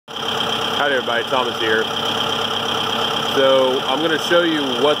Hi there everybody, Thomas here. So I'm going to show you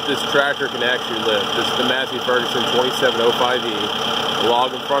what this tractor can actually lift. This is the Massey Ferguson 2705E. The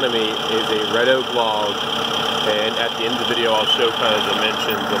log in front of me is a red oak log, and at the end of the video I'll show kind of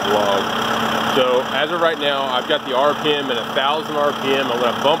dimensions of the log. So as of right now, I've got the RPM at 1000 RPM. I'm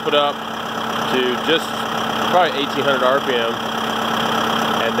going to bump it up to just probably 1800 RPM,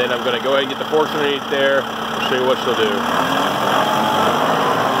 and then I'm going to go ahead and get the forks underneath there and show you what she'll do.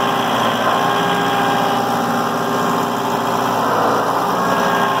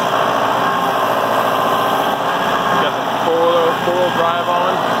 Four-wheel drive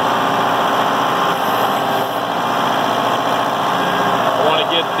on. I want to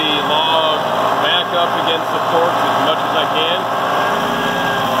get the log back up against the forks as much as I can.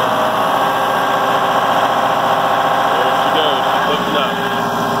 There she goes, she's lifting up.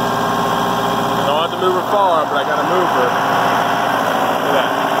 I don't have to move her far, but I got to move her. Look at that,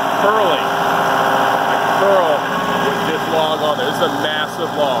 curling. I can curl with this log on there. This is a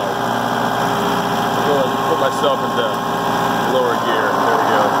massive log. I'm going to put myself into lower gear. There we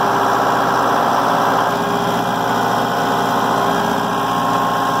go.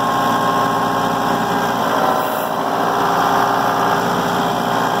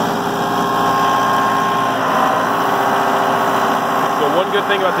 So one good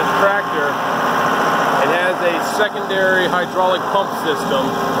thing about this tractor, it has a secondary hydraulic pump system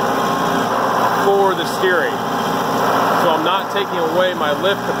for the steering. So I'm not taking away my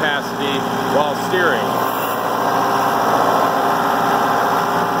lift capacity while steering.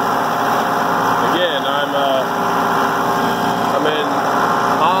 I'm in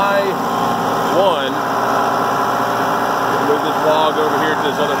high one. Move this log over here to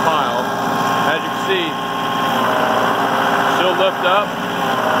this other pile. As you can see, she'll lift up,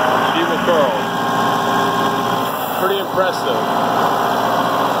 she will curl. Pretty impressive.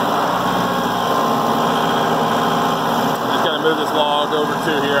 I'm just going to move this log over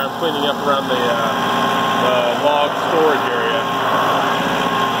to here. I'm cleaning up around the log storage area.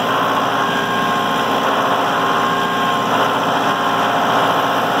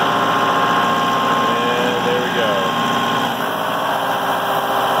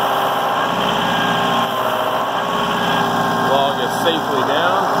 Safely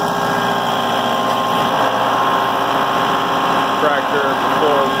down. Tractor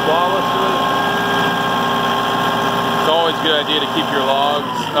performs flawlessly. It's always a good idea to keep your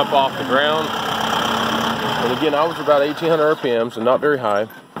logs up off the ground. And again, I was about 1800 RPM, so not very high.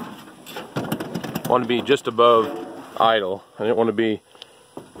 I want to be just above idle. I didn't want to be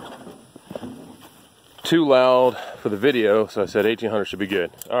too loud for the video, so I said 1800 should be good.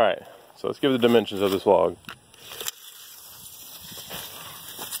 Alright, so let's give the dimensions of this log.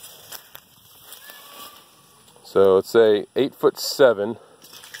 So let's say 8'7".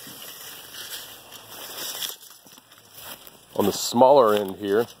 On the smaller end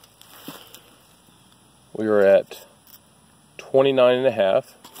here, we are at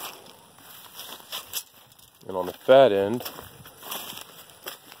 29.5, and on the fat end,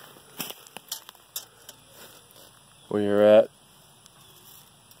 we are at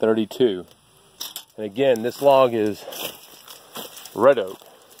 32. And again, this log is red oak.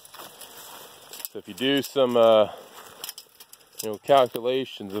 So if you do some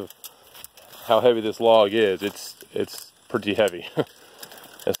calculations of how heavy this log is, it's pretty heavy.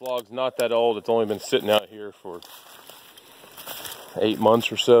 This log's not that old. It's only been sitting out here for 8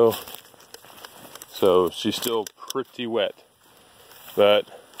 months or so. So she's still pretty wet. But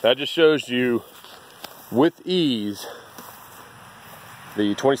that just shows you with ease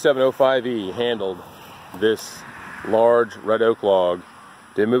the 2705E handled this large red oak log.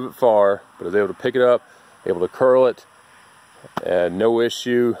 Didn't move it far, but I was able to pick it up, able to curl it, and no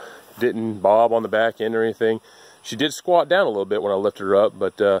issue. Didn't bob on the back end or anything. She did squat down a little bit when I lifted her up,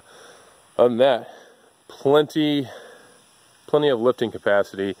 but other than that, plenty of lifting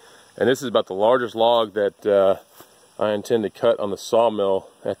capacity. And this is about the largest log that I intend to cut on the sawmill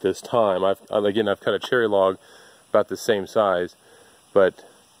at this time. I've cut a cherry log about the same size, but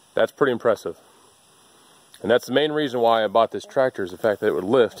that's pretty impressive. And that's the main reason why I bought this tractor, is the fact that it would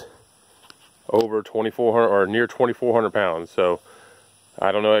lift over 2,400 or near 2,400 pounds. So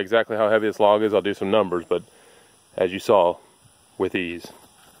I don't know exactly how heavy this log is. I'll do some numbers, but as you saw, with ease.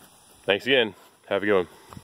 Thanks again. Have a good one.